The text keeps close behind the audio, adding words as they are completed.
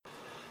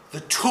The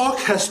talk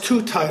has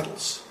two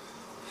titles.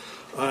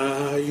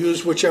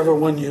 Use whichever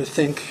one you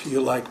think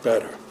you like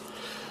better.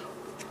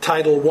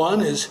 Title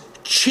one is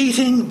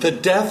Cheating the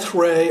Death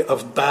Ray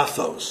of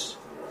Bathos.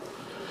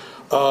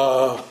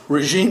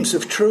 Regimes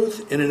of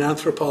Truth in an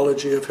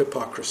Anthropology of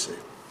Hypocrisy.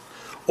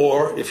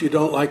 Or, if you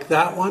don't like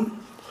that one,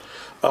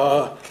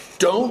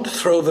 Don't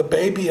Throw the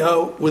Baby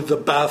Out with the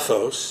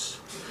Bathos.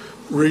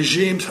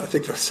 Regimes, I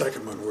think the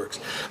second one works.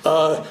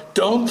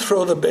 Don't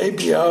Throw the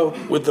Baby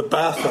Out with the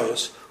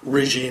Bathos.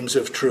 Regimes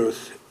of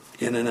Truth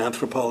in an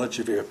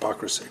Anthropology of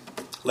Hypocrisy.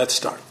 Let's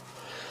start.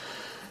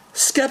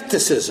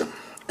 Skepticism,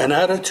 an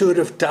attitude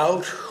of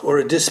doubt or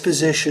a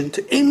disposition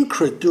to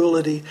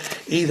incredulity,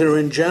 either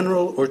in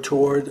general or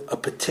toward a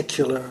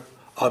particular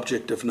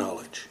object of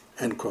knowledge.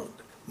 End quote.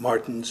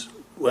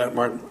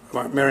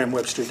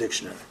 Merriam-Webster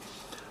Dictionary.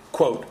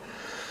 Quote,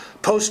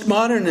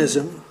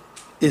 postmodernism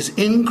is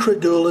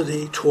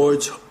incredulity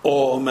towards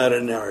all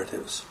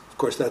meta-narratives. Of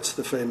course, that's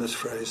the famous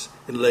phrase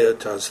in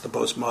Lyotard's The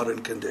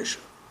Postmodern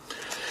Condition.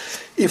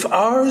 If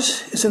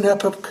ours is an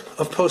epoch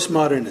of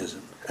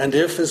postmodernism, and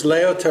if, as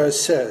Lyotard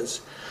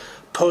says,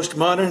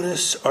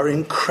 postmodernists are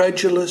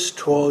incredulous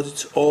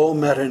towards all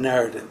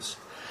meta-narratives,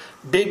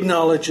 big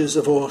knowledges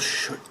of all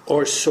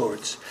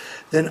sorts,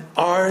 then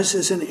ours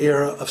is an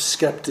era of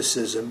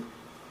skepticism,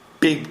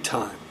 big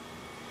time.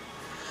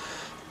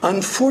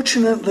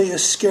 Unfortunately, a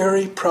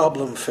scary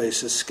problem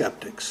faces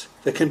skeptics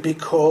that can be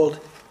called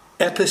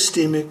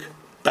epistemic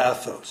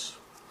bathos.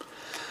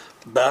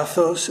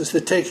 Bathos is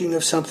the taking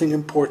of something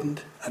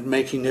important and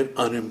making it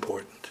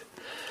unimportant.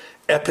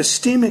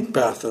 Epistemic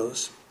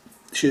bathos,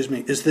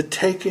 is the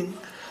taking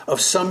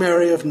of some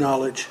area of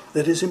knowledge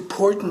that is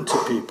important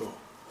to people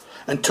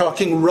and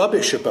talking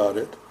rubbish about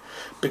it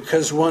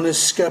because one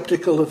is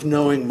skeptical of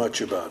knowing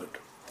much about it.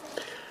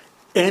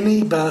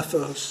 Any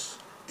bathos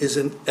is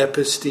an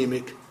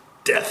epistemic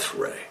death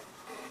ray.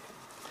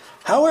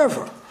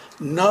 However,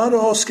 not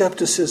all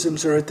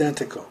skepticisms are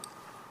identical.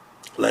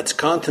 Let's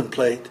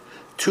contemplate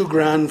two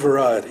grand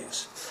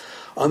varieties.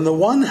 On the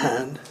one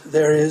hand,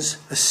 there is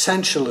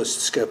essentialist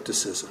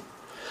skepticism,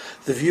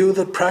 the view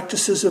that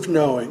practices of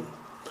knowing,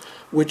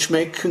 which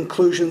make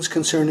conclusions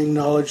concerning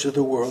knowledge of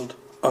the world,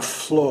 are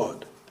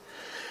flawed.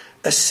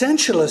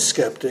 Essentialist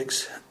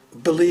skeptics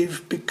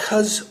believe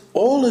because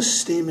all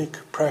epistemic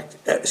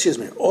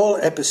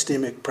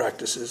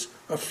practices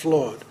are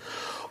flawed,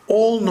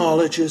 all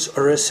knowledges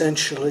are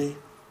essentially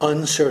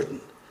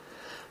uncertain.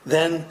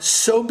 Then,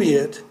 so be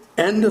it,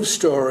 end of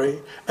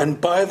story,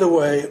 and by the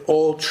way,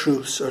 all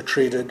truths are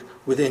treated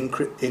with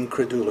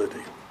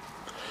incredulity.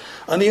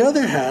 On the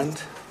other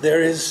hand,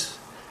 there is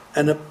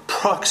an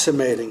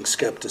approximating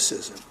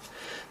skepticism,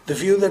 the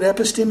view that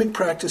epistemic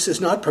practice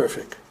is not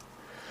perfect,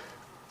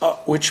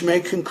 which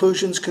make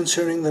conclusions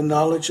concerning the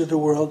knowledge of the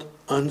world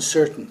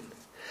uncertain.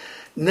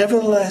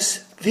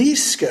 Nevertheless,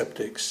 these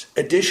skeptics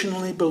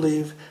additionally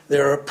believe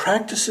there are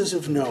practices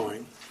of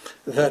knowing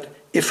that,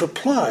 if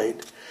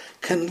applied,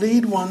 can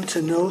lead one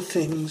to know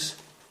things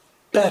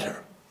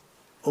better,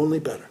 only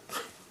better.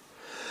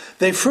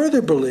 They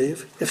further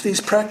believe, if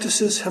these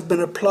practices have been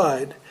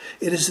applied,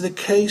 it is the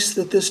case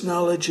that this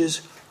knowledge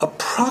is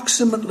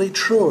approximately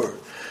truer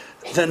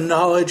than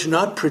knowledge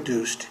not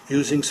produced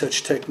using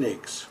such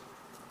techniques.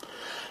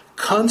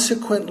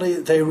 Consequently,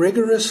 they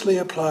rigorously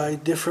apply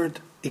different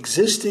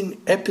existing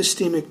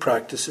epistemic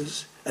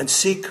practices and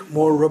seek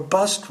more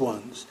robust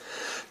ones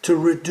to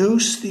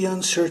reduce the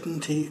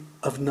uncertainty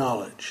of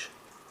knowledge.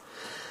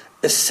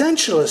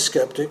 Essentialist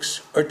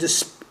skeptics are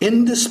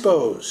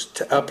indisposed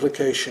to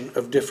application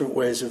of different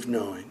ways of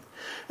knowing,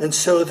 and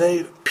so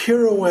they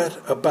pirouette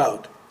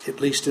about,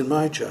 at least in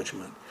my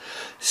judgment,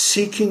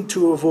 seeking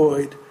to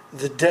avoid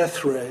the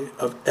death ray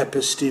of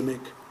epistemic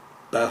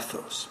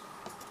bathos.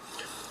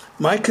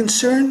 My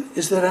concern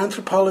is that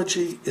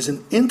anthropology is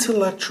an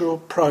intellectual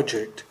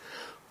project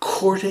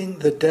courting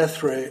the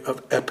death ray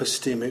of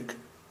epistemic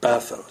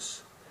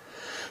bathos,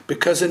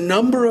 because a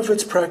number of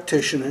its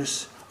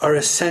practitioners are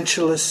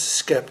essentialist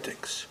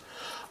skeptics,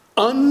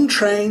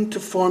 untrained to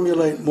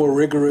formulate more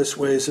rigorous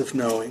ways of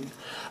knowing,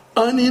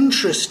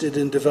 uninterested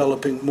in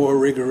developing more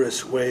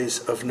rigorous ways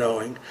of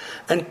knowing,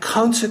 and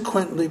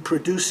consequently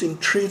producing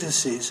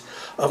treatises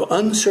of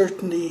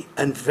uncertainty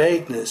and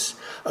vagueness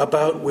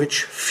about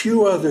which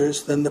few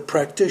others than the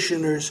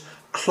practitioner's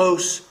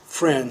close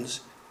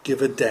friends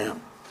give a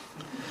damn.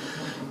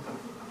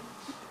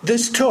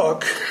 This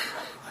talk,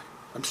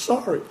 I'm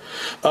sorry,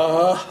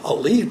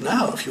 I'll leave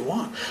now if you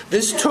want.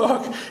 This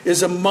talk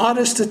is a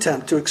modest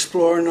attempt to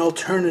explore an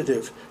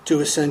alternative to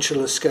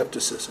essentialist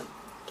skepticism.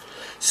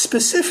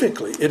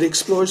 Specifically, it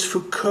explores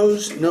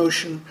Foucault's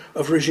notion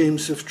of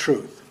regimes of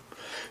truth,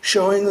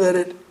 showing that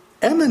it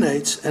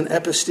emanates an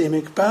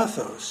epistemic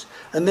bathos,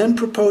 and then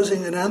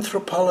proposing an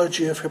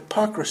anthropology of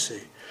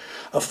hypocrisy,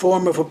 a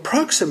form of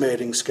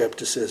approximating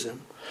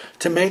skepticism,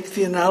 to make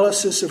the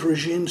analysis of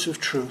regimes of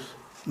truth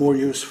more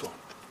useful.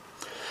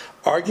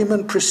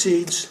 Argument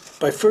proceeds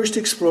by first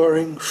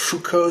exploring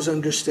Foucault's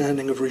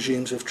understanding of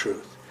regimes of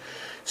truth,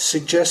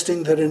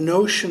 suggesting that a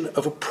notion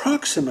of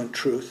approximate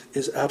truth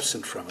is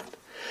absent from it,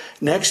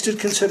 Next, it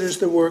considers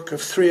the work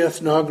of three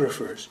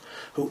ethnographers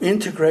who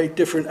integrate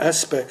different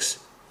aspects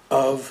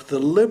of the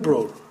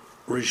liberal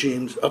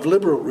regimes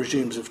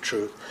of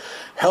truth,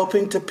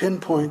 helping to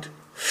pinpoint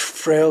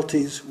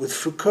frailties with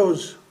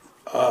Foucault's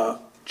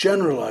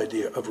general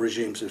idea of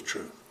regimes of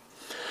truth.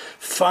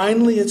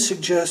 Finally, it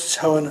suggests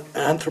how an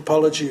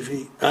anthropology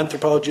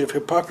of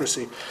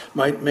hypocrisy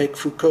might make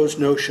Foucault's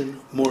notion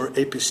more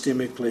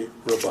epistemically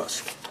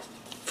robust.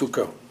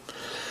 Foucault.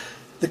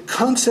 The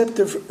concept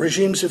of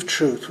regimes of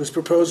truth was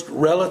proposed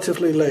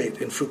relatively late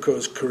in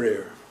Foucault's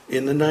career,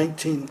 in the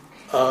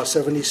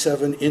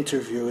 1977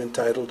 interview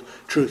entitled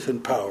Truth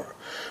and Power,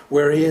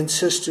 where he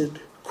insisted,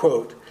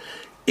 quote,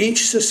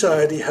 "Each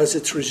society has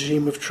its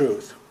regime of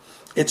truth,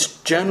 its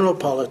general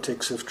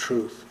politics of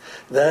truth,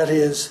 that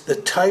is, the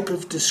type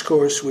of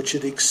discourse which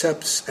it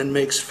accepts and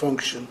makes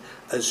function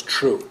as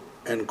true,"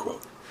 end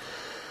quote.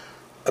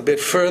 A bit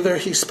further,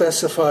 he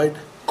specified,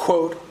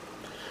 quote,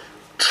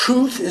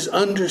 "Truth is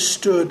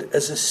understood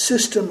as a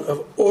system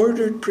of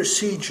ordered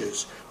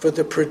procedures for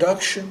the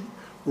production,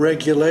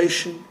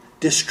 regulation,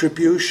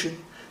 distribution,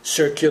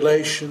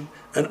 circulation,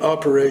 and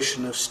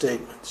operation of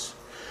statements.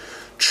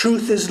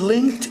 Truth is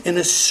linked in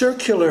a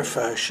circular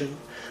fashion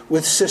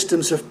with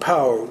systems of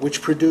power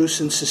which produce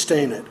and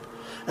sustain it,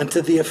 and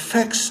to the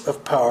effects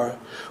of power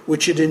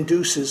which it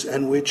induces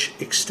and which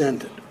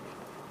extend it.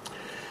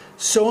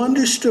 So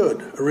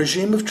understood, a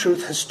regime of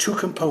truth has two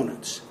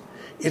components.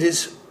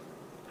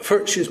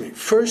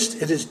 First,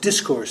 it is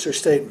discourse or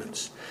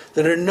statements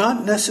that are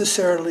not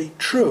necessarily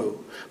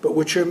true, but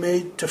which are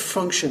made to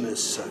function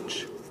as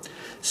such.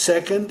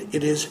 Second,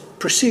 it is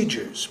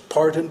procedures,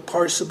 part and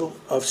parcel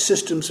of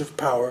systems of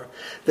power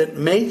that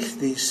make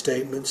these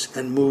statements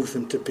and move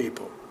them to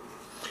people.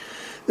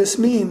 This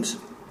means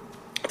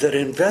that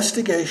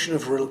investigation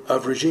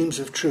of regimes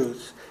of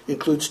truth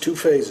includes two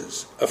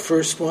phases. A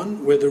first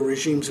one, where the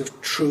regimes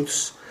of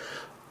truths,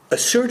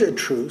 asserted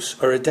truths,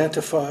 are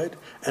identified,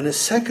 and a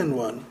second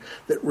one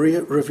that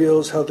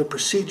reveals how the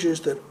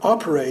procedures that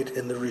operate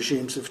in the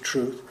regimes of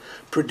truth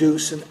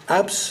produce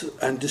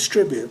and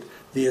distribute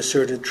the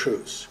asserted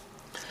truths.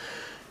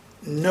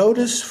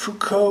 Notice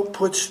Foucault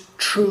puts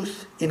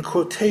truth in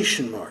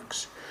quotation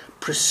marks,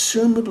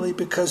 presumably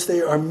because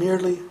they are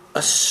merely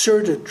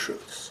asserted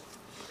truths.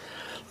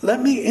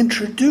 Let me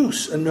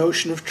introduce a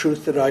notion of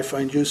truth that I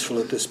find useful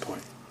at this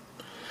point.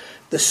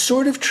 The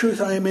sort of truth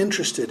I am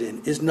interested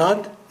in is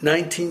not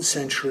 19th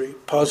century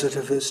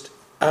positivist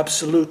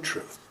absolute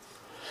truth,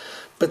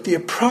 but the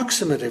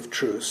approximative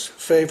truths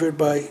favored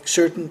by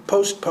certain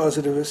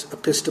post-positivist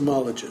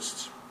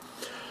epistemologists.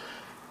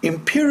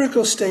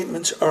 Empirical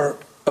statements are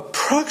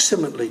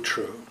approximately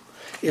true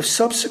if,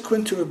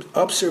 subsequent to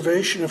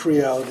observation of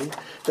reality,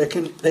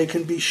 they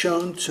can be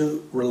shown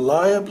to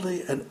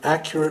reliably and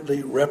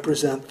accurately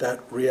represent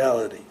that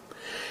reality,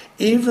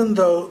 even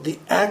though the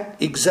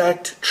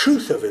exact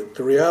truth of it,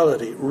 the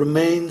reality,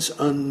 remains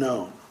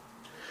unknown.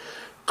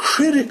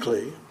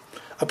 Critically,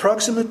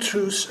 approximate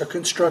truths are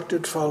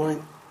constructed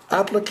following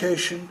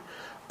application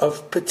of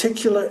a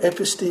particular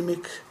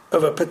epistemic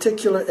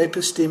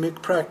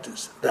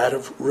practice, that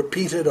of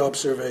repeated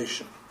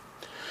observation.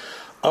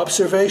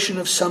 Observation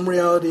of some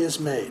reality is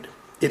made.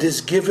 It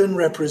is given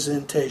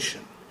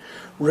representation.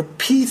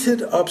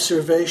 Repeated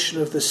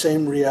observation of the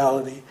same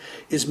reality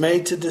is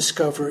made to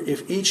discover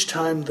if each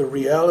time the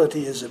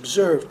reality is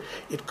observed,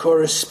 it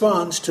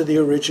corresponds to the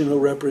original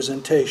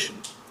representation.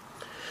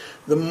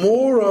 The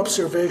more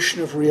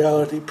observation of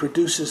reality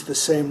produces the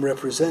same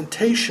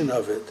representation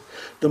of it,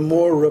 the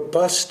more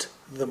robust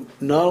the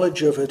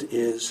knowledge of it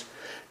is,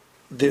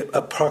 the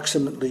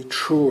approximately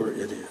truer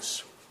it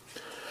is.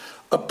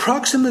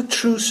 Approximate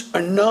truths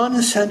are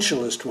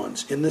non-essentialist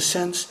ones in the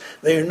sense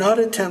they are not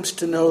attempts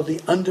to know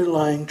the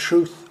underlying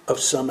truth of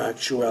some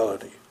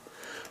actuality.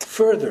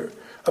 Further,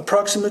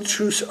 approximate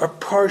truths are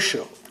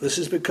partial. This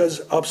is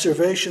because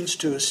observations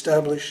to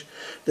establish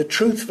the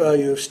truth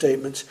value of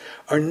statements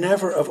are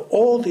never of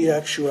all the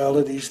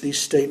actualities these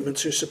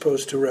statements are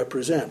supposed to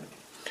represent.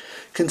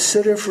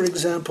 Consider, for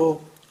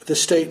example, the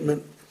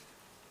statement,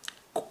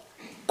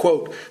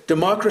 quote,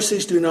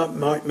 "Democracies do not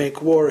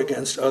make war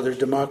against other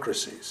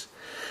democracies."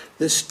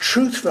 The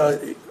truth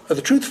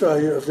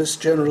value of this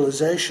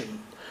generalization,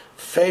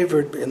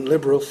 favored in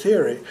liberal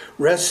theory,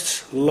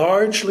 rests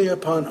largely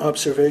upon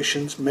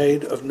observations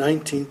made of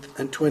 19th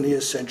and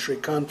 20th century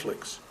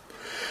conflicts.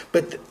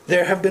 But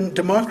there have been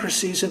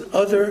democracies in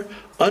other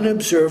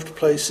unobserved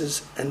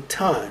places and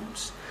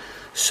times,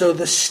 so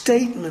the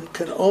statement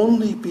can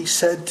only be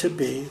said to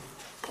be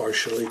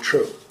partially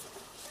true.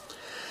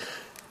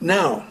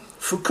 Now,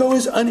 Foucault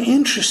is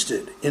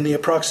uninterested in the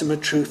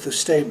approximate truth of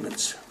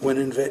statements when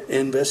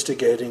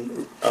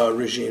investigating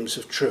regimes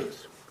of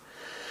truth.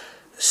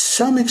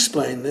 Some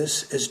explain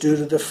this as due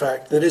to the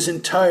fact that his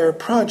entire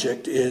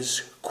project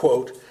is,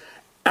 quote,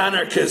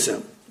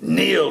 anarchism,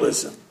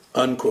 nihilism,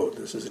 unquote.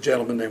 This is a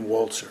gentleman named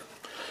Walzer.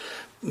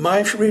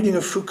 My reading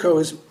of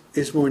Foucault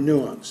is more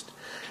nuanced,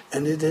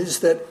 and it is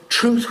that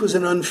truth was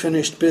an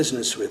unfinished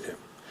business with him.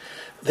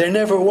 There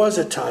never was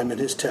a time in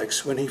his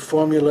text when he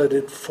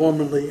formulated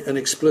formally and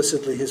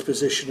explicitly his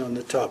position on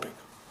the topic.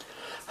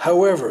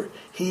 However,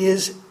 he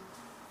is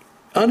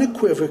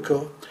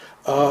unequivocal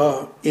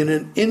in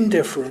an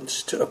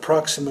indifference to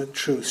approximate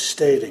truth,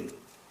 stating,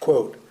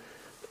 quote,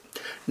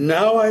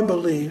 "Now I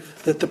believe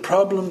that the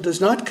problem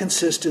does not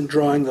consist in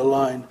drawing the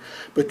line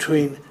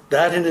between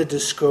that in a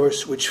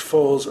discourse which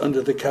falls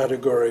under the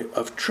category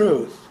of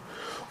truth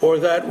or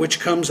that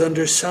which comes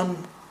under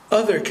some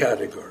other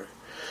category,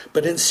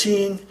 but in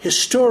seeing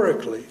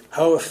historically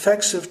how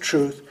effects of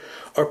truth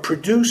are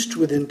produced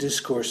within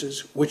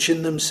discourses which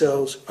in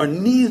themselves are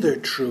neither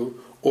true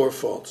or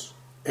false."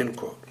 End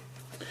quote.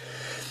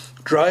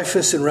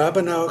 Dreyfus and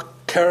Rabinow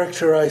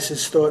characterize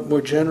his thought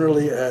more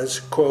generally as,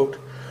 quote,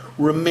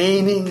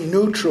 "remaining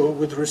neutral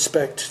with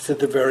respect to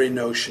the very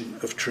notion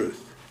of truth,"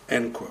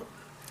 end quote.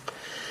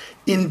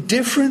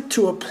 Indifferent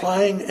to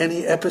applying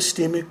any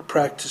epistemic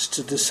practice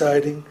to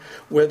deciding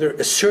whether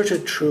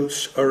asserted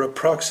truths are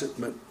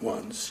approximate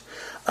ones,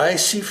 I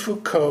see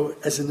Foucault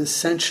as an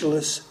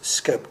essentialist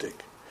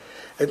skeptic,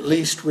 at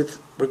least with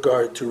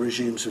regard to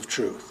regimes of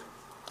truth.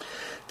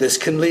 This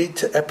can lead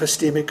to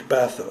epistemic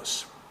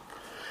bathos.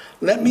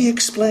 Let me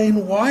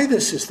explain why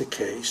this is the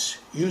case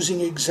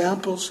using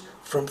examples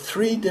from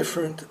 3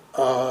 different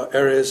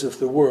areas of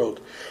the world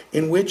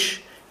in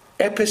which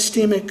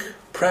epistemic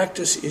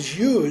practice is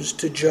used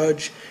to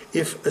judge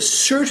if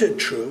asserted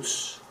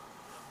truths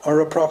are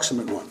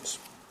approximate ones.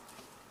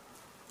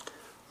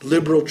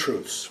 Liberal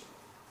truths,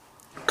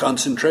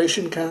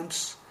 concentration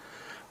camps,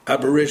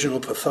 Aboriginal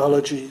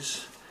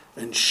pathologies,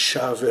 and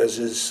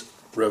Chavez's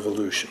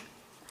revolution.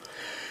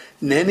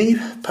 Nenny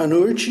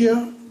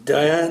Panurgia,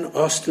 Diane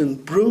Austin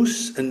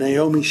Bruce, and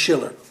Naomi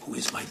Schiller, who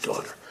is my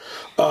daughter,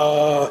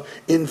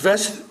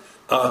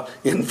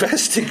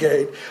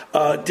 investigate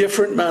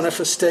different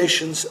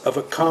manifestations of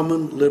a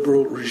common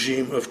liberal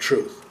regime of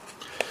truth.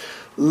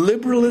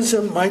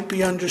 Liberalism might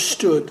be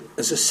understood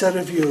as a set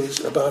of views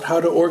about how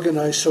to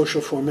organize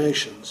social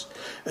formations,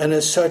 and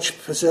as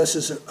such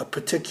possesses a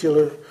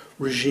particular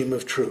regime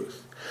of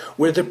truth,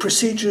 where the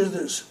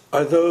procedures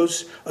are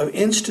those of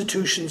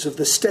institutions of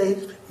the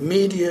state,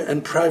 media,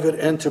 and private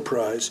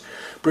enterprise,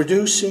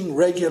 producing,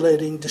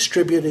 regulating,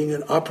 distributing,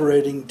 and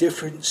operating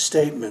different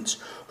statements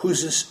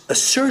whose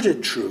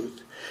asserted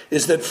truth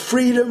is that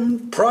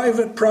freedom,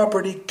 private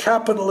property,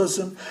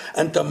 capitalism,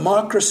 and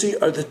democracy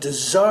are the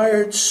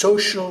desired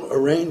social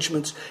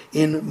arrangements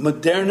in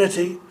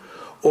modernity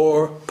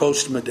or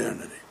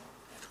postmodernity.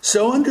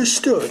 So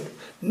understood,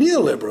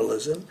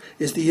 neoliberalism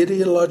is the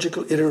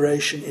ideological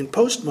iteration in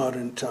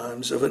postmodern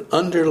times of an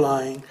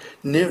underlying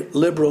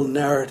liberal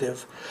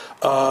narrative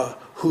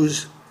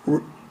whose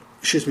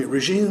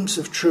regimes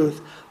of truth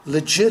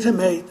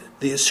legitimate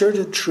the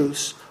asserted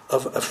truths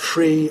of a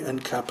free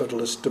and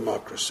capitalist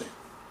democracy.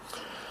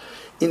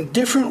 In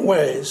different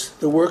ways,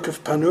 the work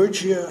of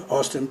Panurgia,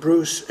 Austin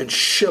Bruce, and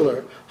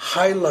Schiller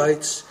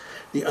highlights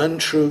the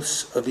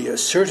untruths of the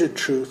asserted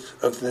truth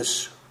of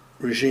this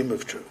regime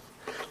of truth.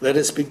 Let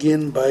us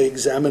begin by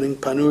examining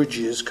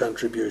Panurgia's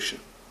contribution.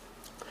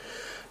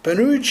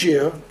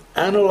 Panurgia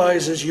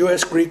analyzes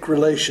U.S.-Greek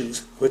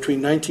relations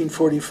between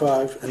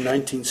 1945 and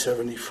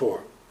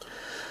 1974,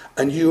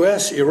 and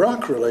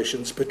U.S.-Iraq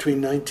relations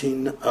between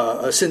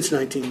since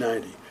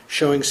 1990,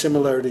 showing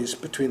similarities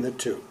between the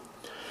two.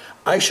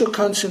 I shall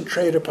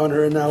concentrate upon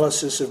her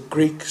analysis of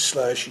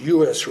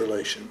Greek/U.S.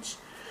 relations.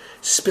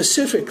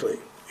 Specifically,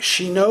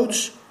 she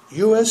notes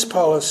U.S.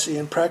 policy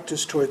and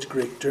practice towards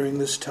Greek during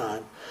this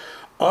time,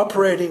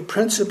 operating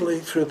principally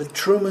through the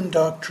Truman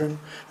Doctrine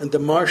and the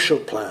Marshall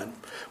Plan,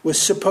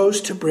 was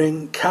supposed to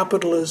bring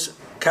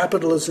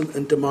capitalism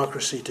and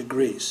democracy to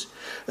Greece,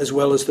 as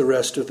well as the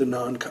rest of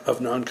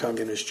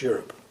non-communist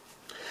Europe.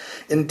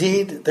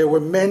 Indeed, there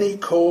were many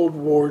Cold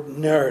War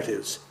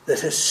narratives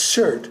that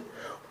assert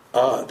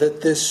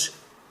that this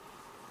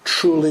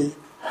truly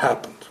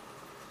happened.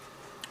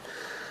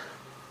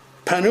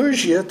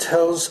 Panurgia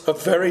tells a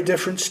very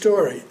different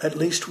story, at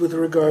least with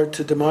regard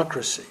to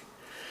democracy.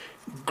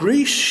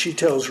 Greece, she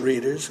tells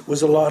readers,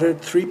 was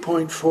allotted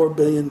 $3.4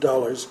 billion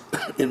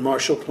in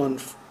Marshall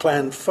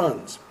Plan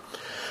funds,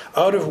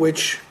 out of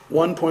which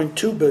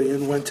 $1.2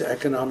 billion went to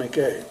economic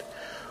aid,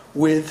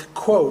 with,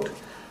 quote,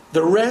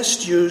 the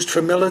rest used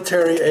for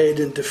military aid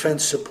and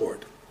defense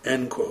support,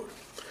 end quote.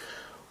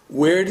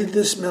 Where did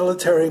this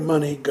military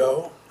money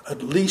go?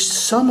 At least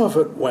some of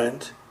it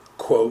went,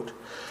 quote,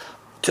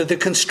 to the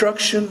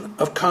construction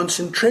of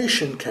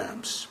concentration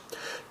camps,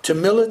 to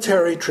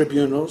military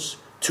tribunals,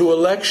 to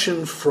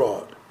election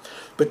fraud.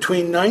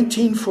 Between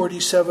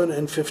 1947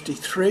 and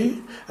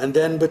 53, and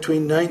then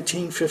between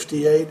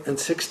 1958 and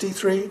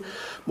 63,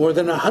 more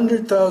than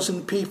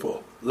 100,000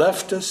 people,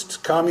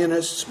 leftists,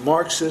 communists,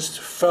 Marxists,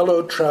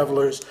 fellow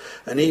travelers,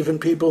 and even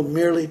people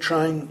merely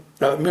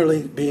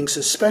being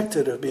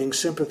suspected of being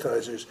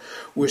sympathizers,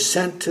 were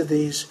sent to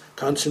these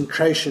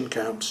concentration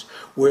camps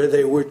where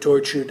they were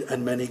tortured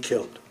and many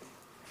killed.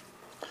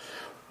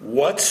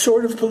 What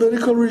sort of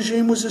political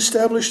regime was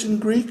established in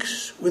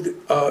Greece with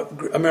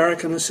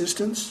American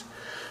assistance?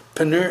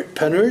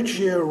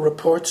 Panergia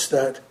reports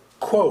that,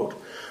 quote,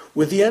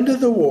 with the end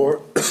of the war,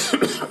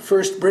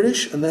 first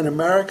British and then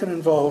American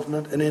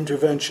involvement and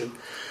intervention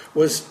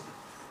was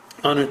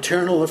on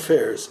internal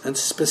affairs and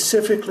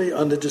specifically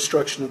on the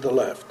destruction of the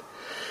left.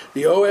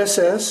 The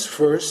OSS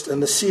first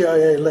and the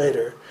CIA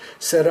later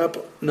set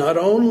up not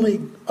only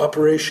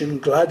Operation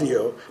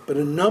Gladio, but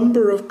a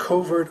number of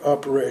covert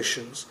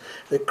operations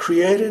that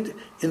created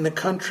in the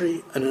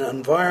country an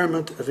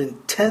environment of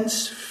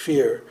intense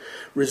fear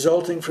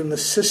resulting from the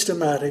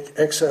systematic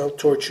exile,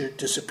 torture,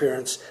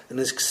 disappearance, and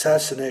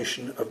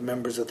assassination of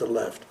members of the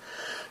left,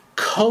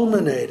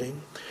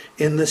 culminating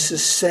in the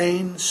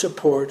sustained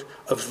support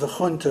of the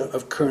junta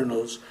of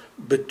colonels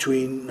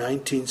between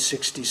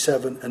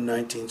 1967 and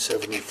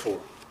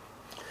 1974.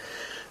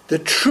 The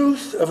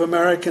truth of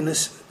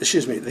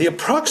the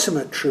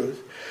approximate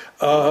truth,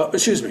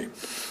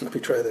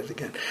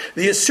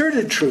 the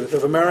asserted truth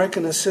of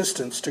American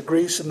assistance to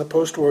Greece in the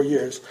post-war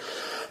years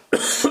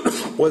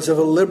was of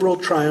a liberal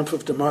triumph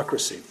of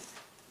democracy,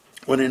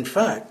 when in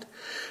fact,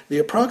 the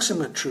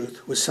approximate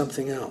truth was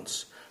something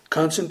else: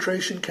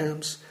 concentration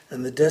camps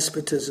and the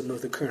despotism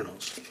of the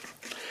colonels.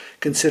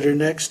 Consider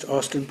next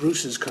Austin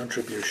Bruce's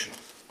contribution.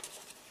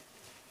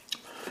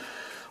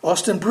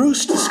 Austin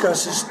Bruce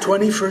discusses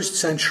 21st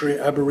century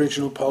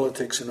Aboriginal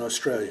politics in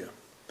Australia.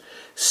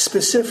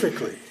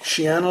 Specifically,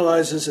 she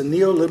analyzes a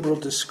neoliberal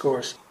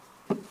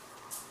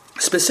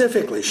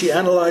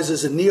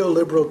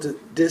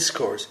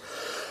discourse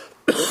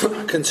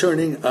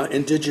concerning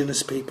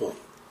Indigenous people.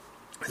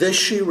 This,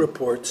 she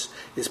reports,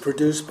 is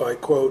produced by,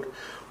 quote,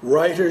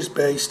 writers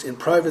based in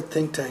private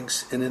think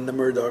tanks and in the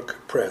Murdoch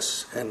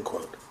press, end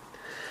quote.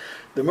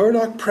 The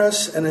Murdoch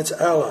press and its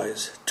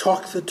allies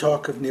talk the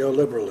talk of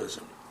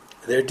neoliberalism.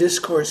 Their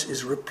discourse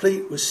is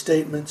replete with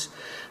statements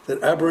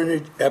that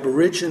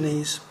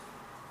Aborigines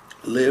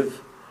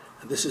live,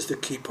 and this is the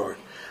key part,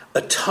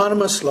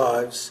 autonomous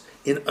lives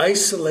in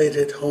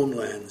isolated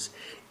homelands,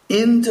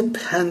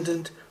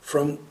 independent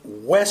from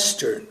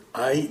Western,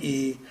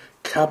 i.e.,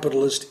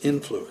 capitalist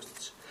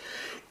influence.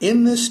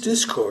 In this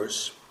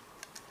discourse,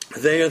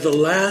 they are the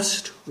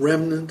last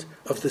remnant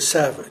of the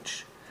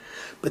savage.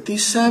 But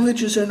these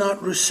savages are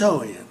not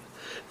Rousseauian.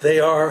 They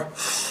are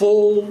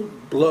full-blown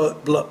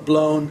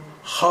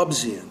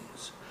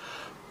Hobbesians.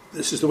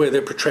 This is the way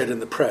they're portrayed in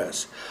the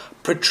press.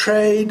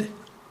 Portrayed,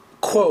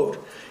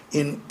 quote,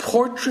 in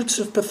portraits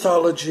of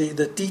pathology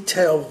that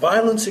detail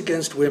violence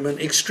against women,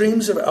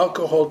 extremes of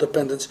alcohol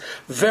dependence,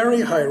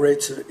 very high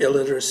rates of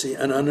illiteracy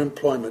and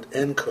unemployment,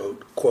 end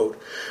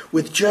quote,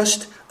 with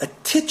just a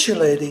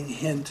titillating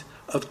hint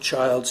of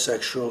child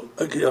sexual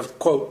abuse,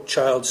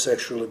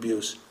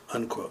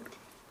 unquote.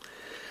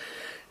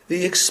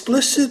 The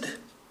explicit,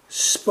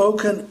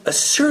 spoken,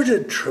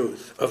 asserted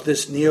truth of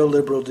this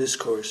neoliberal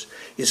discourse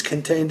is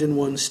contained in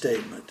one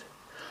statement.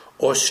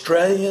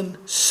 Australian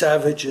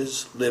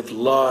savages live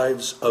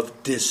lives of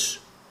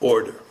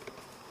disorder.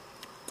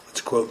 That's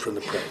a quote from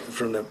the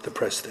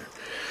press there.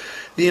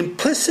 The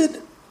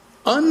implicit,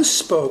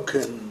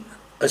 unspoken,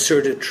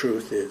 asserted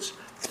truth is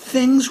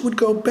things would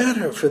go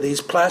better for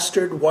these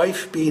plastered,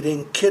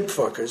 wife-beating kid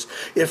fuckers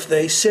if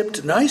they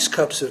sipped nice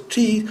cups of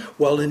tea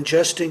while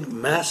ingesting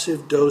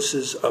massive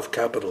doses of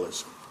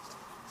capitalism.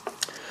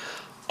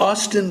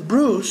 Austin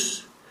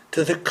Bruce,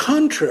 to the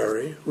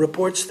contrary,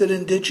 reports that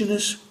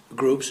Indigenous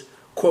groups,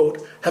 quote,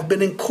 have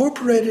been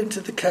incorporated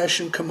into the cash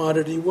and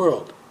commodity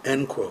world,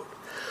 end quote,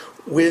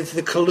 with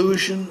the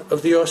collusion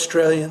of the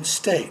Australian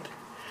state.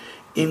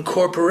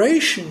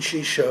 Incorporation,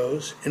 she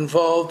shows,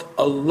 involved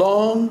a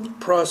long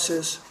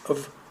process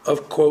of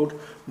quote,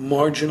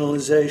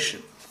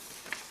 marginalization.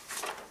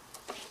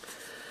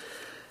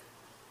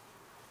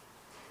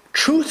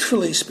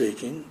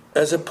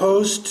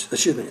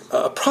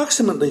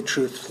 Approximately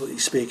truthfully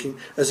speaking,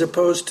 as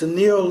opposed to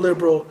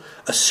neoliberal,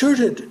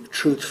 asserted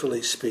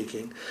truthfully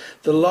speaking,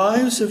 the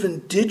lives of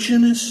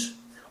Indigenous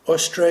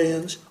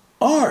Australians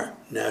are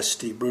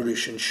nasty,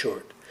 brutish, and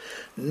short.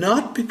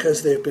 Not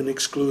because they've been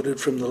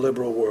excluded from the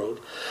liberal world,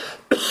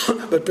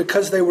 but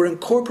because they were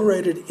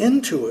incorporated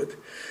into it,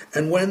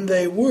 and when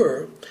they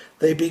were,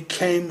 they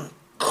became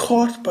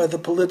caught by the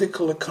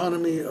political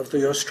economy of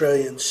the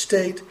Australian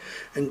state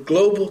and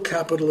global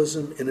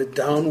capitalism in a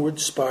downward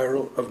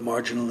spiral of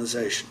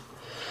marginalization.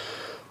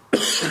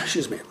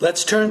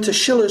 Let's turn to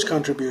Schiller's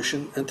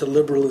contribution and to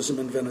liberalism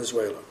in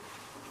Venezuela.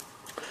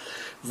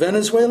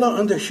 Venezuela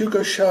under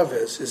Hugo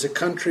Chavez is a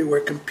country where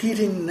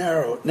competing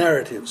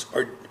narratives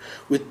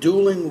with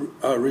dueling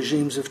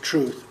regimes of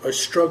truth are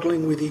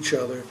struggling with each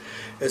other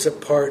as a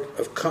part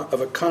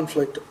of a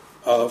conflict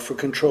for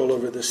control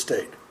over the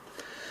state.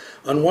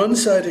 On one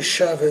side is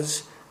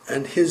Chavez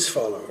and his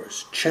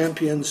followers,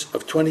 champions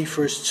of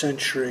 21st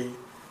century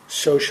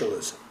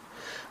socialism.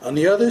 On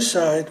the other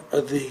side are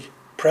the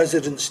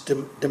president's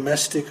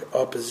domestic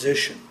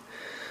opposition,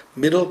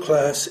 middle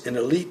class and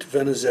elite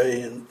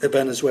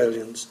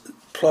Venezuelans,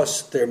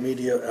 plus their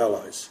media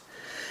allies.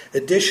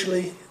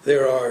 Additionally,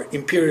 there are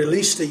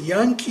Imperialista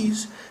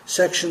Yankees,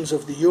 sections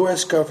of the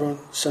U.S.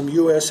 government, some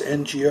U.S.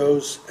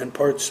 NGOs, and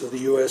parts of the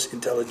U.S.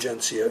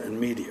 intelligentsia and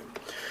media,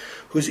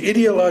 whose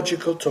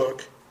ideological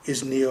talk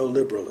is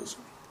neoliberalism.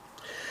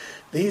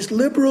 These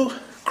liberal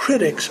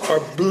critics are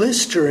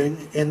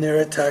blistering in their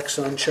attacks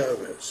on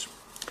Chavez.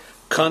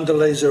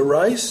 Condoleezza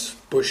Rice,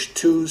 Bush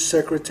II's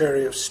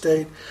Secretary of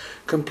State,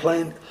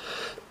 complained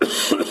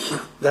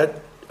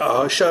that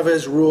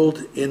Chavez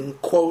ruled in,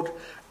 quote,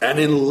 an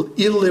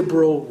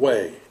illiberal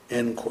way,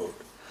 end quote.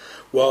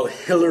 While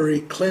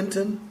Hillary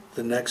Clinton,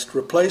 the next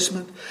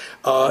replacement,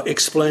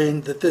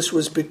 explained that this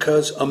was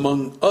because,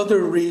 among other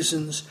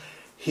reasons,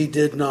 he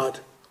did not,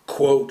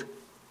 quote,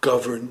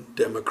 govern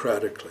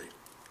democratically,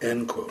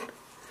 end quote.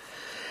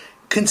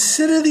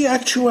 Consider the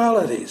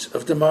actualities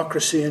of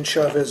democracy in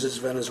Chavez's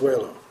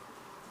Venezuela.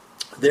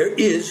 There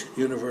is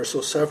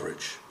universal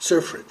suffrage,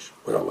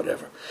 well,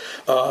 whatever.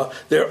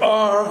 There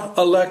are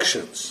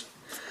elections.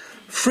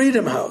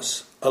 Freedom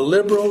House, a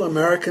liberal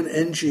American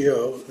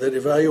NGO that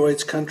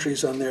evaluates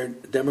countries on their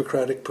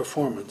democratic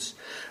performance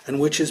and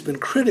which has been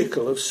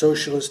critical of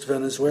socialist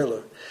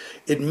Venezuela,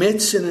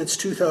 admits in its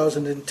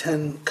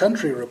 2010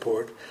 country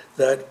report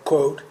that,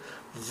 quote,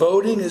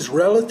 voting is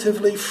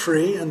relatively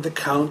free and the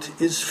count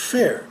is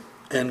fair,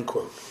 end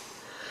quote.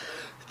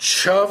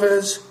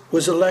 Chavez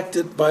was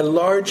elected by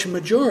large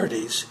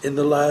majorities in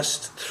the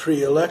last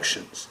 3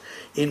 elections,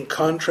 in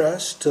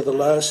contrast to the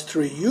last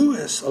 3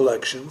 U.S.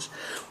 elections,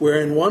 where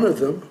in one of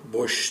them,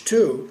 Bush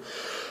II,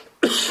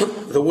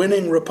 the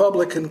winning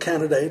Republican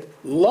candidate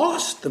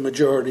lost the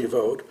majority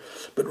vote,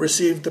 but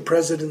received the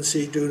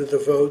presidency due to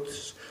the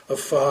votes of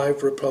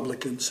 5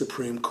 Republican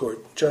Supreme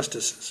Court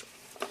justices.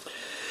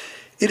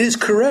 It is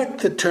correct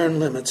that term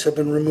limits have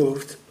been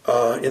removed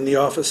in the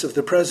office of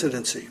the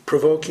presidency,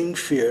 provoking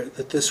fear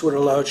that this would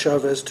allow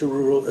Chavez to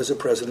rule as a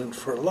president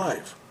for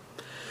life.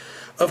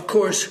 Of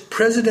course,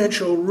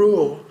 presidential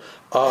rule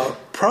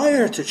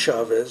prior to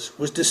Chavez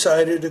was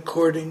decided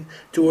according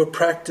to a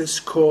practice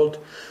called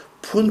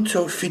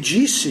punto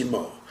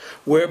figissimo,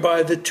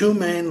 whereby the 2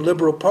 main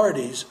liberal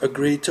parties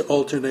agreed to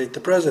alternate the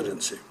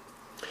presidency.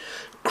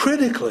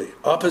 Critically,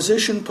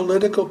 opposition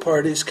political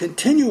parties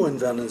continue in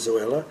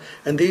Venezuela,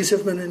 and these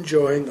have been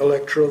enjoying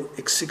electoral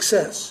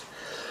success.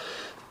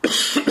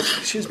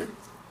 Excuse me.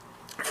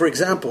 For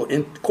example,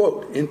 in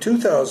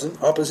 2000,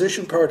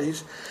 opposition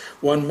parties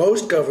won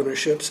most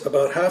governorships,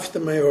 about half the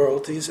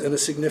mayoralties, and a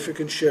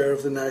significant share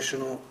of the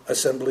National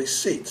Assembly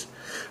seats.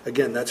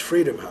 Again, that's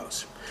Freedom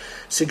House,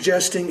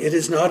 suggesting it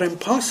is not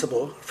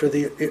impossible for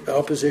the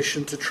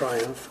opposition to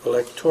triumph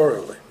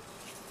electorally.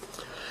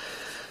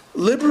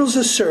 Liberals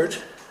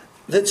assert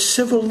that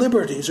civil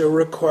liberties are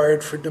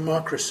required for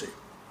democracy.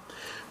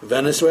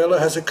 Venezuela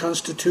has a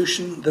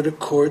constitution that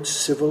accords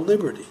civil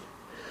liberty.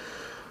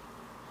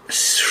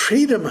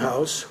 Freedom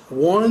House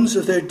warns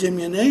of their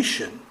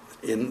diminution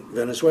in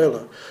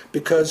Venezuela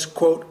because,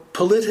 quote,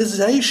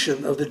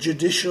 politicization of the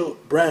judicial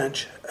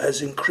branch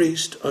has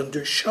increased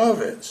under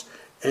Chavez,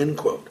 end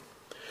quote.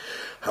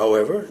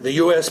 However, the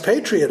U.S.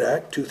 Patriot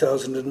Act,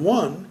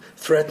 2001,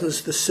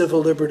 threatens the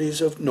civil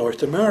liberties of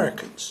North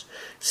Americans,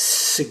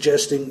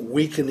 suggesting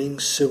weakening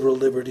civil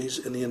liberties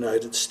in the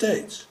United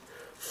States.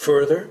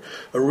 Further,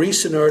 a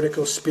recent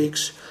article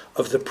speaks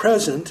of the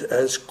present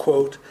as,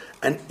 quote,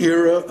 an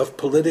era of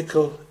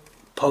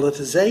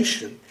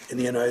politicization in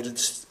the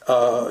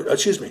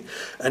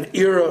an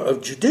era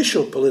of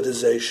judicial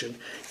politicization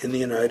in the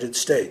United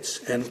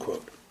States, end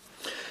quote.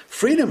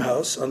 Freedom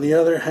House, on the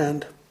other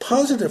hand,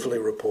 positively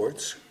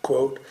reports,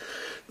 quote,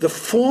 the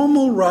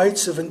formal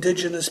rights of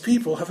indigenous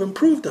people have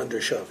improved under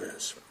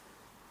Chavez,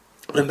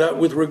 and that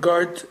with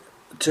regard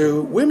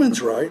to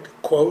women's right,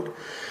 quote,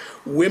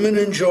 women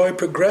enjoy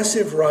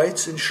progressive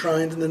rights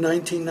enshrined in the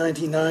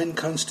 1999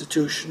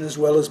 Constitution as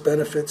well as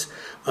benefits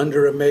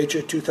under a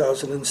major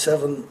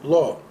 2007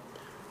 law,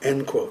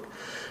 end quote.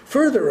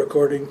 Further,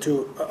 according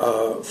to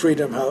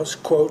Freedom House,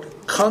 quote,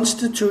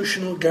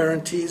 constitutional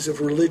guarantees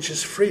of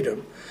religious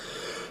freedom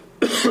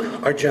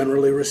are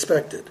generally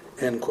respected,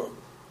 end quote.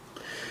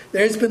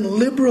 There has been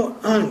liberal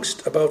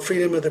angst about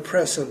freedom of the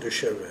press under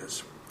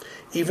Chavez,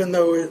 even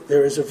though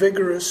there is a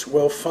vigorous,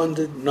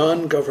 well-funded,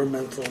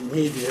 non-governmental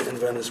media in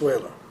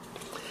Venezuela.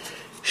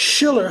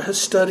 Schiller has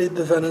studied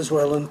the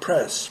Venezuelan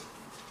press,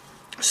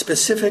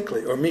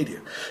 specifically, or media.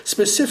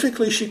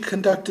 Specifically, she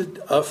conducted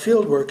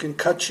fieldwork in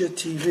Cacha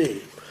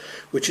TV,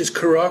 which is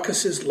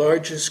Caracas's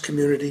largest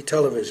community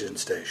television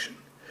station.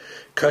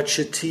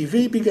 Cacha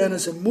TV began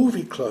as a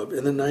movie club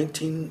in the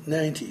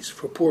 1990s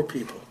for poor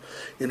people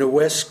in a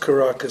West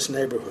Caracas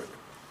neighborhood.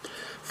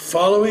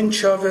 Following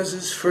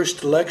Chavez's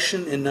first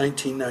election in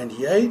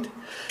 1998,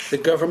 the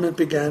government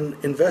began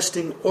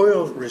investing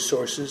oil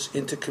resources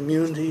into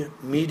community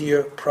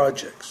media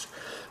projects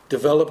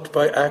developed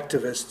by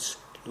activists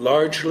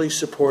largely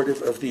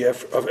supportive of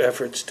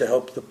efforts to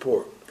help the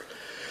poor.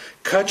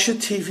 Cacha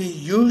TV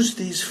used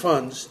these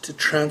funds to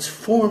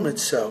transform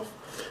itself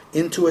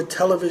into a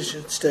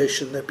television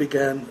station that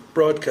began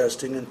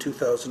broadcasting in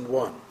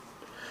 2001.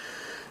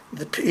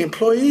 The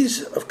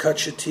employees of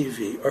Kutcha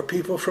TV are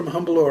people from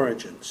humble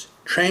origins,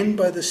 trained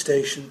by the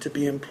station to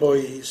be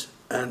employees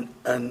and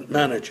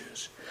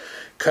managers.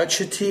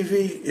 Kutcha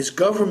TV is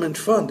government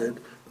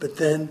funded, but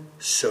then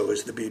so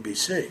is the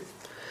BBC.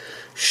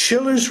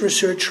 Schiller's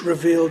research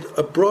revealed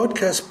a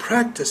broadcast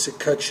practice at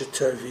Kutcha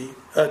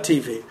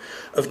TV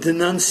of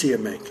denuncia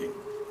making.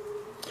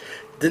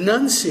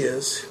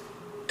 Denuncias,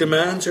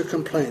 demands or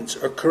complaints,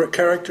 are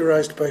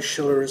characterized by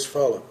Schiller as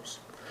follows.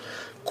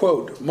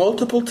 Quote,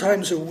 multiple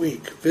times a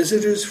week,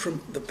 visitors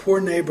from the poor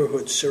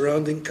neighborhoods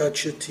surrounding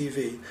Kutcha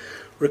TV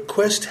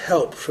request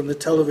help from the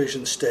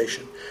television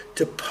station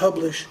to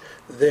publish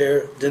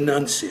their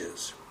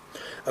denuncias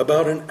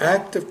about an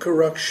act of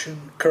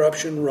corruption,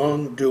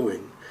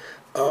 wrongdoing,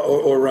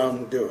 or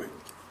wrongdoing,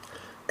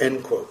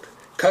 end quote.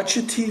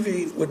 Kutcha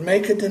TV would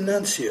make a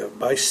denuncia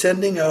by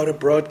sending out a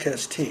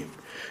broadcast team,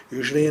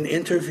 usually an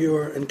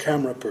interviewer and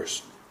camera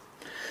person.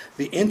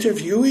 The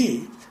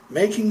interviewee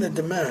making the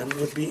demand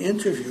would be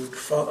interviewed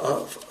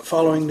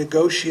following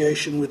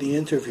negotiation with the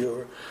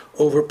interviewer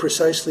over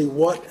precisely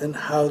what and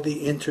how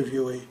the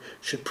interviewee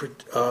should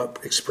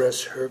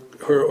express her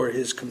or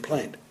his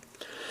complaint.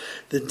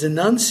 The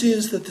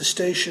denuncias that the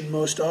station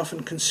most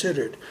often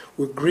considered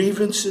were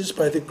grievances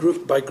by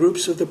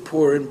groups of the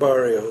poor in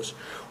barrios,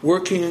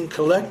 working in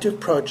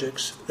collective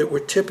projects that were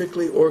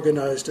typically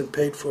organized and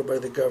paid for by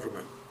the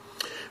government.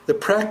 The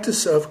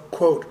practice of,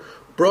 quote,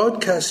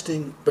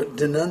 broadcasting but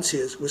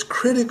denuncias was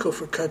critical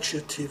for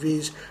Kutcha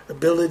TV's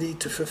ability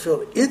to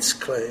fulfill its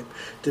claim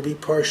to be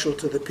partial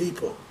to the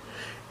people.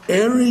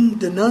 Airing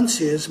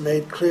denuncias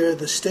made clear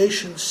the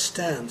station's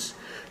stance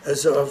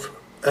as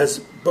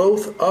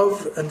both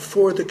of and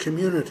for the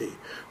community,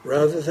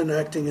 rather than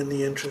acting in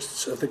the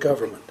interests of the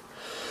government.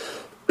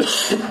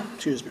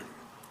 Excuse me.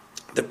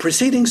 The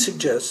proceeding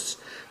suggests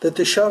that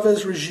the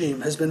Chavez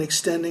regime has been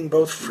extending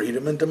both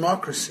freedom and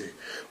democracy,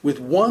 with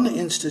one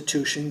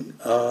institution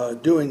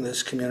doing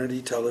this,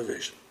 community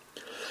television.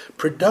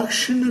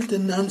 Production of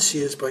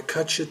denuncias by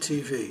Kutcha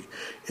TV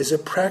is a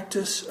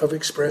practice of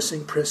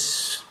expressing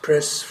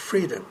press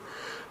freedom.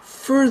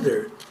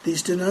 Further,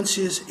 these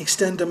denuncias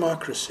extend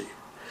democracy.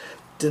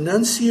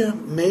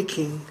 Denuncia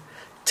making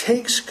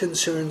takes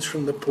concerns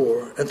from the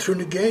poor, and through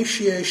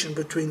negotiation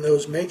between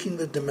those making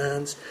the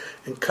demands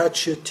and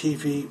Kutcha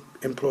TV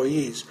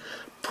employees,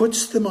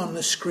 puts them on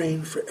the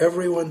screen for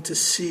everyone to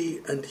see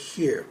and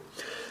hear,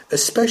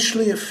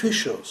 especially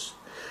officials,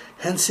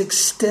 hence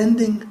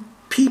extending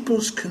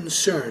people's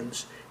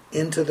concerns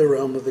into the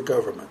realm of the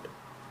government.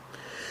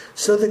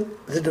 So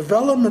the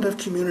development of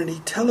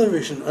community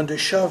television under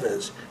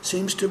Chavez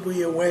seems to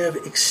be a way of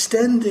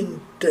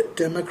extending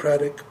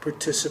democratic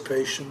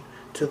participation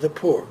to the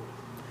poor.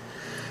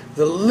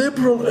 The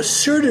liberal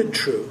asserted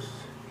truth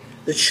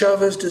that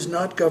Chavez does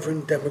not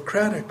govern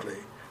democratically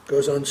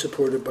goes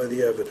unsupported by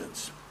the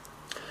evidence.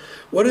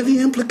 What are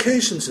the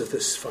implications of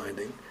this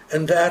finding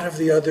and that of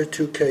the other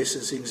two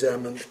cases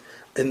examined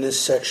in this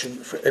section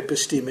for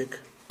epistemic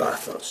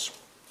bathos?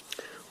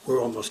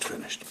 We're almost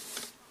finished.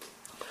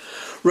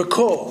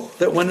 Recall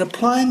that when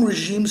applying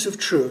regimes of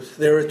truth,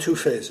 there are two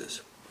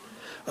phases.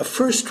 A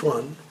first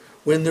one,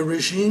 when the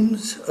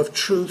regimes of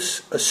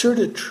truths,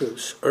 asserted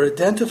truths, are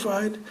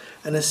identified,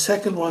 and a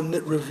second one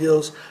that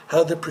reveals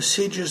how the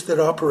procedures that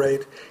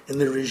operate in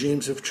the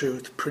regimes of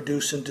truth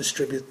produce and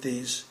distribute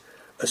these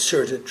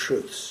asserted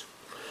truths.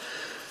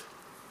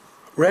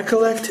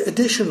 Recollect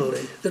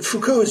additionally that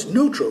Foucault is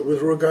neutral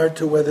with regard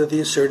to whether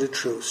the asserted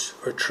truths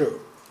are true.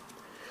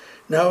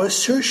 Now,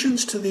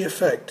 assertions to the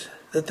effect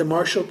that the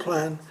Marshall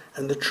Plan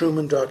and the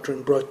Truman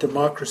Doctrine brought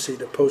democracy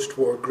to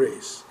post-war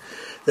Greece,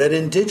 that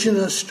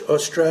indigenous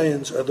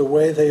Australians are the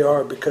way they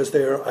are because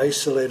they are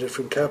isolated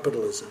from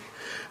capitalism,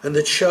 and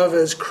that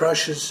Chavez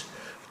crushes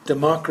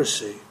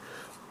democracy,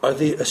 are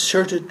the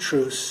asserted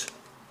truths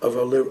of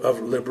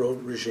liberal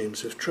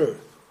regimes of truth.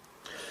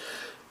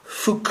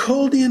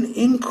 Foucauldian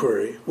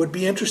inquiry would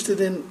be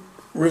interested in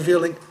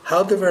revealing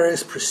how the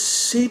various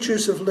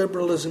procedures of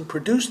liberalism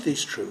produce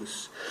these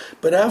truths,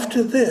 but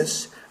after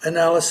this,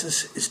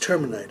 analysis is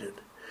terminated.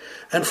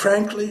 And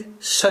frankly,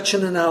 such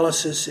an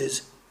analysis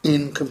is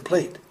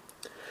incomplete.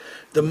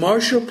 The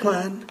Marshall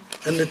Plan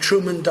and the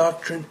Truman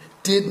Doctrine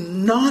did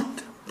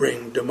not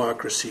bring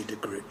democracy to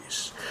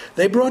Greece.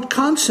 They brought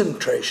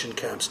concentration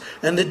camps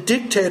and the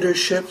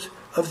dictatorships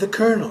of the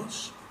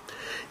colonels.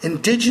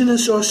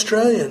 Indigenous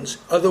Australians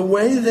are the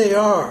way they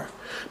are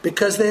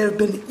because they have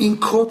been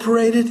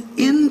incorporated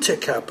into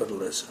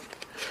capitalism.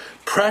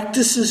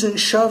 Practices in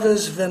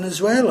Chavez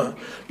Venezuela,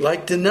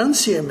 like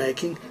denuncia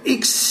making,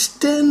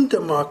 extend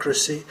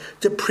democracy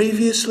to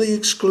previously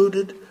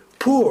excluded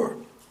poor.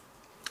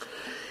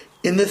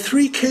 In the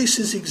three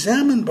cases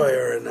examined by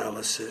our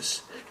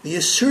analysis, the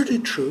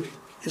asserted truth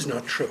is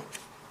not true.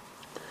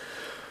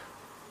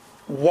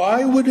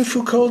 Why would a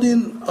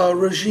Foucauldian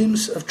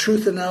regimes of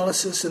truth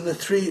analysis in the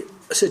three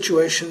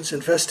situations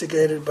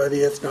investigated by the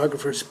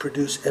ethnographers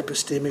produce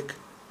epistemic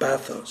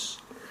bathos?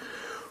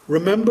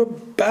 Remember,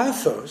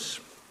 bathos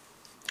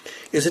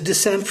is a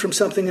descent from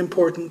something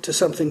important to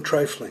something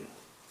trifling.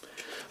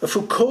 A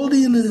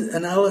Foucauldian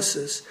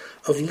analysis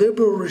of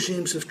liberal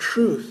regimes of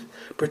truth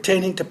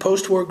pertaining to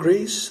post-war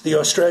Greece, the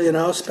Australian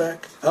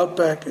outback,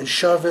 and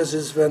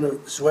Chavez's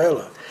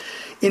Venezuela,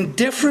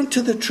 indifferent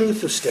to the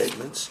truth of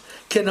statements,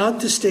 cannot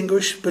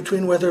distinguish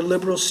between whether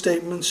liberal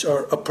statements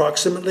are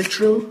approximately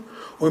true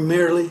or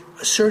merely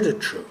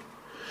asserted true.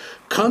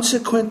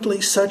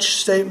 Consequently, such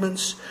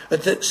statements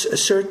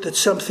assert that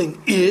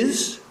something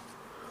is,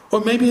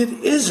 or maybe it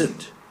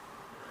isn't,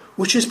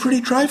 which is pretty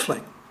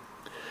trifling.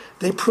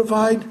 They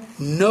provide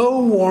no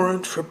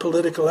warrant for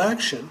political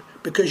action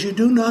because you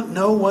do not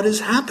know what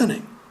is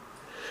happening.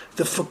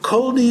 The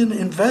Foucauldian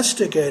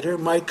investigator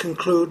might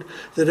conclude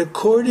that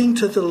according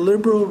to the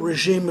liberal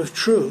regime of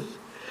truth,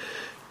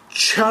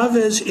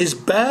 Chavez is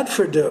bad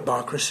for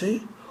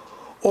democracy,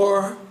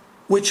 or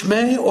which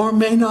may or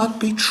may not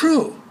be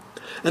true.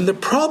 And the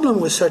problem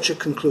with such a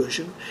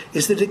conclusion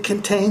is that it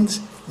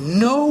contains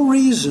no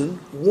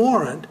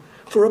warrant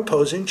for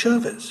opposing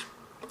Chavez.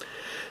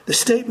 The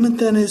statement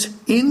then is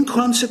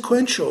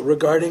inconsequential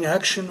regarding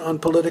action on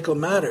political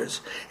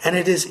matters, and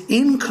it is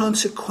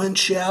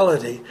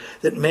inconsequentiality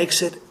that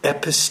makes it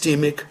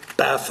epistemic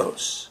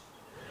bathos.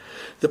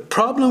 The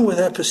problem with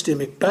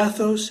epistemic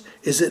bathos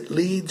is it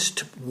leads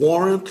to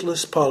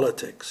warrantless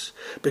politics,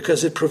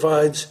 because it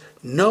provides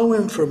no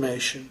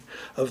information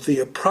of the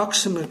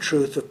approximate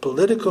truth of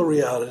political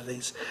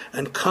realities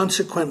and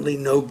consequently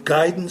no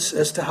guidance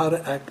as to how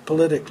to act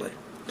politically.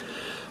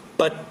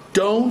 But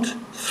don't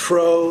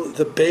throw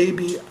the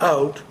baby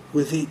out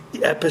with the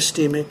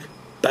epistemic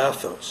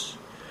bathos,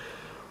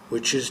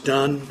 which is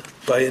done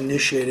by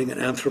initiating an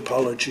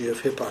anthropology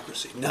of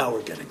hypocrisy. Now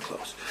we're getting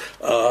close,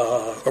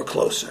 or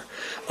closer.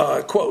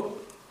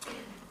 Quote,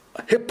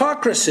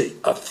 hypocrisy,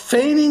 a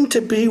feigning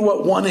to be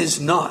what one is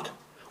not,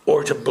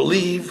 or to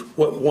believe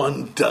what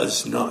one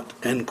does not,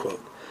 end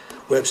quote.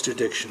 Webster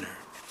Dictionary.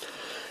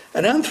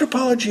 An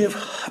anthropology of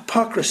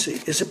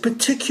hypocrisy is a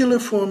particular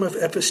form of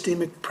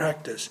epistemic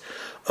practice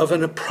of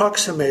an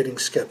approximating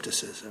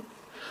skepticism,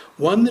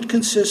 one that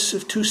consists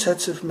of two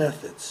sets of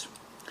methods.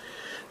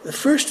 The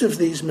first of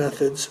these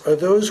methods are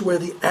those where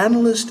the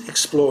analyst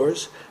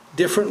explores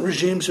different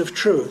regimes of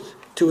truth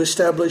to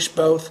establish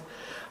both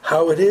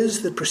how it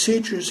is that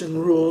procedures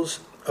and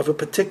rules of a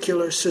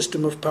particular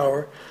system of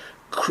power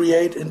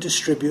create and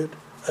distribute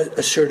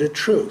asserted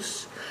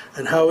truths,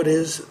 and how it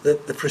is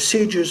that the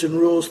procedures and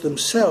rules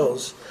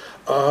themselves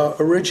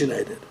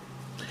originated.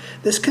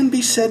 This can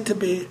be said to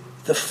be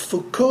the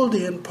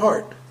Foucauldian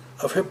part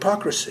of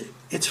hypocrisy.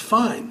 It's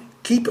fine.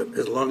 Keep it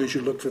as long as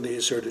you look for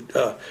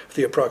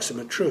the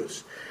approximate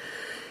truths.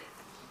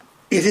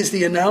 It is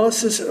the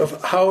analysis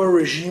of how a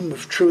regime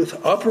of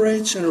truth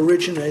operates and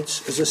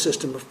originates as a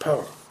system of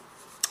power.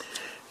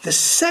 The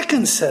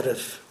second set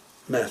of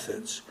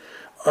methods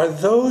are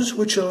those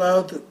which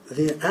allow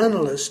the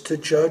analyst to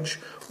judge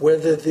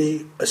whether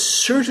the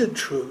asserted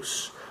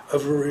truths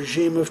of a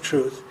regime of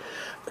truth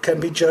can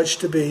be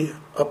judged to be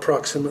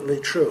approximately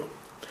true.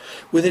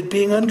 With it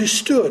being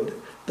understood,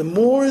 the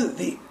more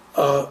the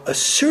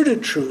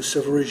asserted truths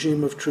of a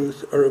regime of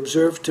truth are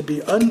observed to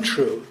be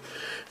untrue,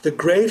 the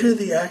greater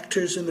the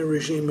actors in the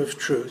regime of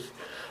truth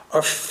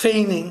are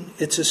feigning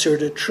its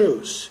asserted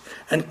truths,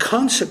 and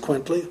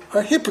consequently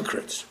are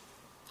hypocrites.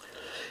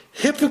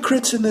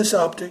 Hypocrites in this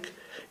optic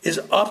is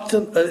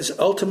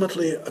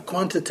ultimately a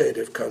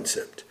quantitative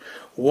concept,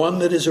 one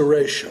that is a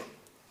ratio.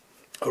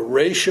 A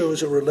ratio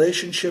is a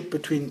relationship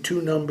between two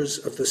numbers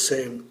of the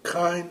same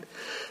kind.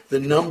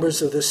 The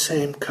numbers of the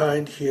same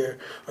kind here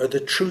are the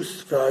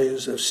truth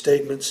values of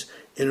statements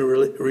in a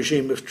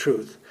regime of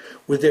truth,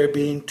 with there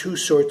being two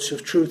sorts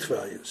of truth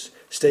values: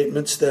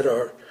 statements that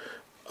are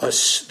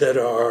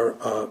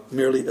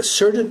merely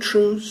asserted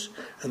truths,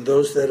 and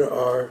those that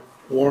are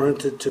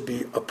warranted to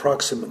be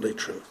approximately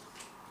true.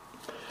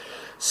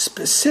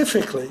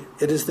 Specifically,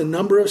 it is the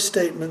number of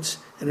statements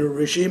in a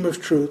regime of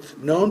truth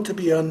known to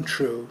be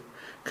untrue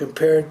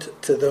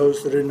compared to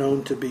those that are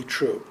known to be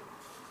true.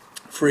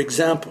 For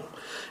example,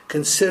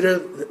 consider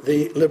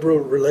the liberal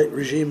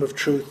regime of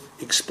truth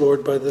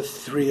explored by the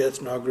three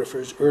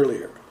ethnographers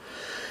earlier.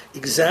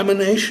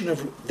 Examination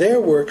of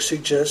their work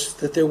suggests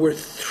that there were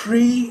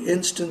 3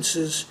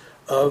 instances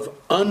of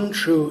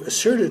untrue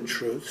asserted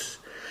truths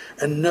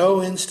and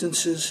no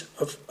instances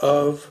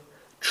of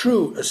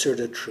true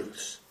asserted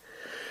truths.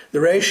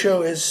 The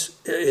ratio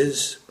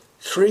is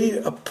 3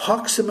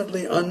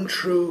 approximately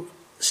untrue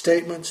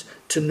statements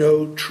to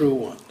no true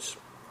ones.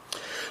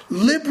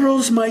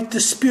 Liberals might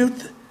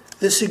dispute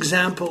this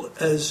example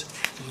as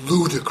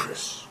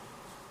ludicrous,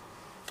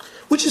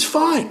 which is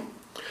fine,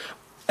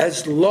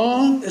 as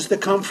long as the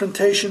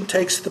confrontation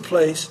takes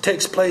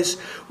place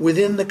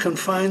within the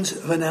confines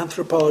of an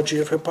anthropology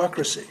of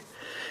hypocrisy,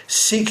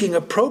 seeking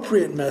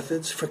appropriate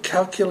methods for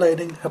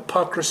calculating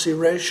hypocrisy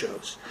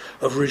ratios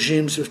of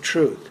regimes of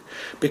truth,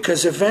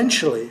 because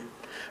eventually,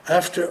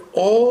 after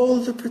all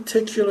the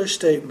particular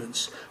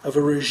statements of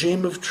a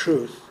regime of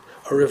truth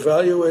are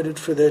evaluated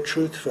for their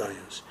truth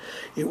values,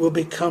 it will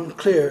become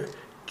clear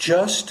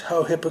just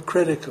how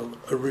hypocritical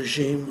a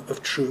regime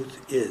of truth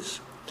is,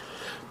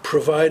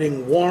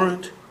 providing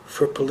warrant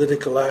for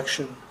political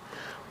action,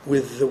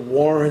 with the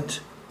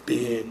warrant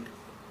being,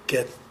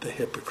 get the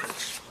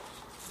hypocrites.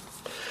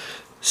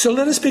 So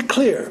let us be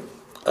clear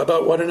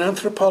about what an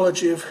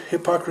anthropology of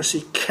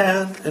hypocrisy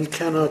can and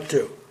cannot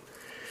do.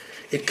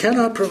 It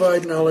cannot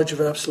provide knowledge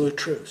of absolute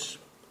truths.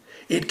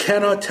 It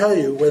cannot tell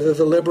you whether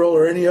the liberal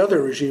or any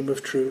other regime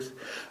of truth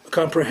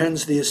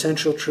comprehends the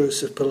essential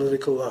truths of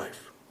political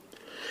life.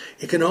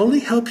 It can only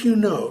help you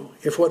know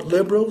if what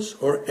liberals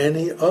or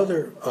any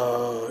other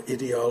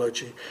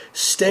ideology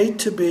state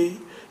to be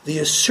the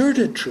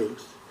asserted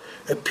truth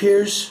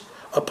appears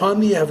upon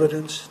the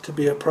evidence to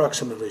be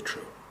approximately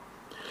true.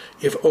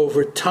 If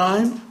over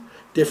time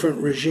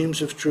different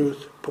regimes of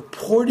truth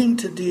purporting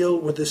to deal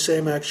with the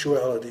same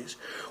actualities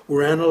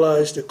were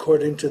analyzed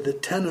according to the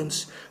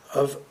tenets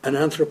of an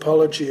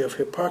anthropology of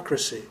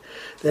hypocrisy,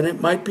 then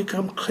it might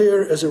become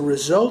clear as a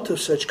result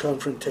of such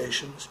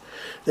confrontations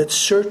that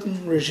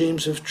certain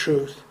regimes of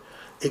truth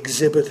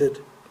exhibited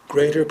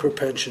greater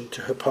propension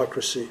to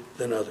hypocrisy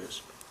than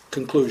others.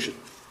 Conclusion.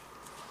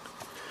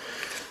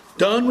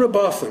 Don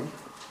Robotham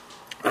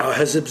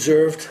has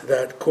observed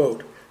that,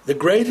 quote, the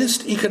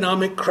greatest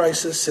economic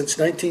crisis since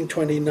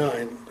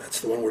 1929, that's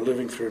the one we're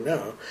living through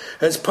now,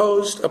 has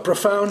posed a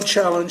profound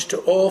challenge to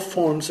all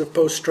forms of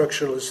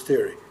post-structuralist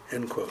theory,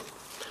 end quote.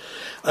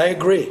 I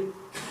agree,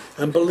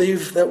 and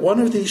believe that one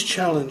of these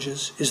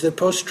challenges is that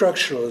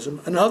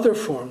post-structuralism and other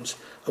forms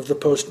of the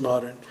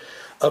postmodern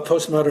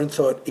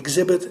thought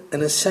exhibit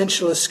an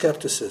essentialist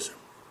skepticism,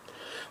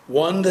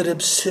 one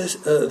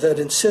that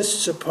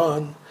insists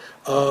upon,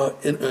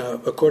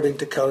 according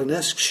to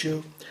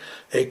Kalinescu,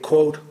 a,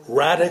 quote,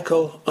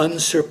 radical,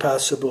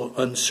 unsurpassable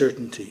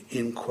uncertainty,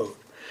 end quote,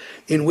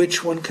 in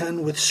which one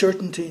can with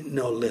certainty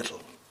know little.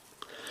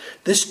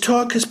 This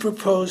talk is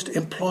proposed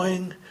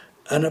employing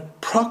an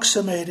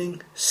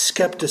approximating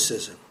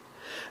skepticism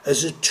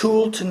as a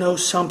tool to know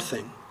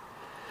something,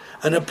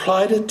 and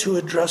applied it to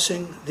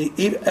addressing the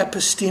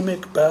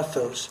epistemic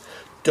bathos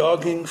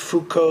dogging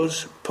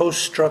Foucault's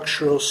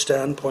post-structural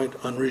standpoint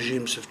on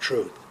regimes of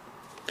truth.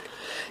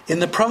 In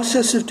the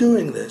process of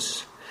doing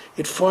this,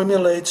 it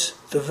formulates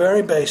the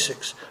very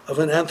basics of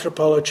an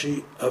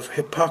anthropology of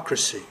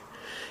hypocrisy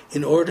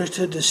in order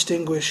to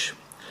distinguish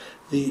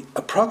the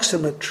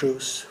approximate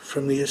truths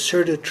from the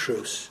asserted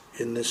truths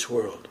in this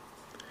world.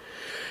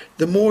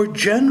 The more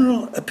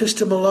general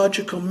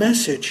epistemological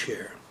message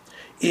here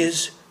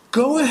is,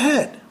 go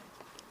ahead,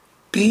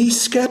 be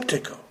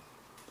skeptical,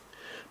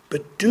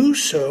 but do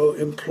so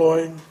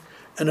employing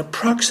an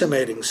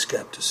approximating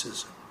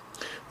skepticism,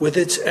 with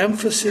its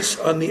emphasis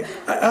on the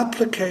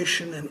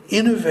application and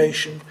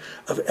innovation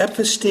of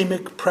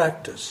epistemic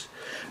practice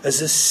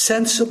as a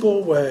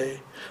sensible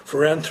way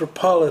for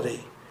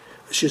anthropology.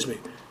 Let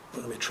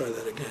me try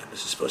that again.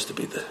 This is supposed to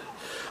be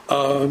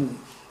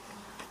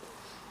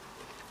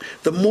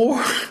the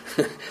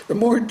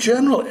more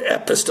general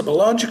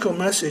epistemological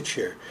message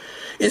here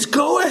is,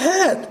 go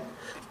ahead,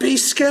 be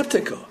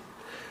skeptical,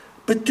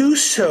 but do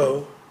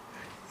so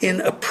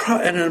in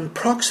an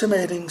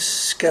approximating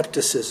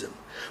skepticism,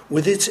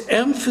 with its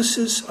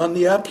emphasis on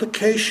the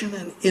application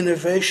and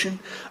innovation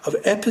of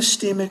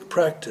epistemic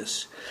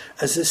practice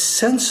as a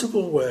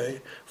sensible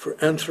way for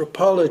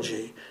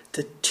anthropology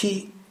to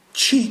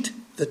cheat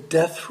the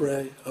death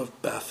ray of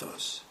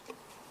bathos.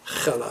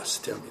 Chalas,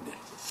 terminé.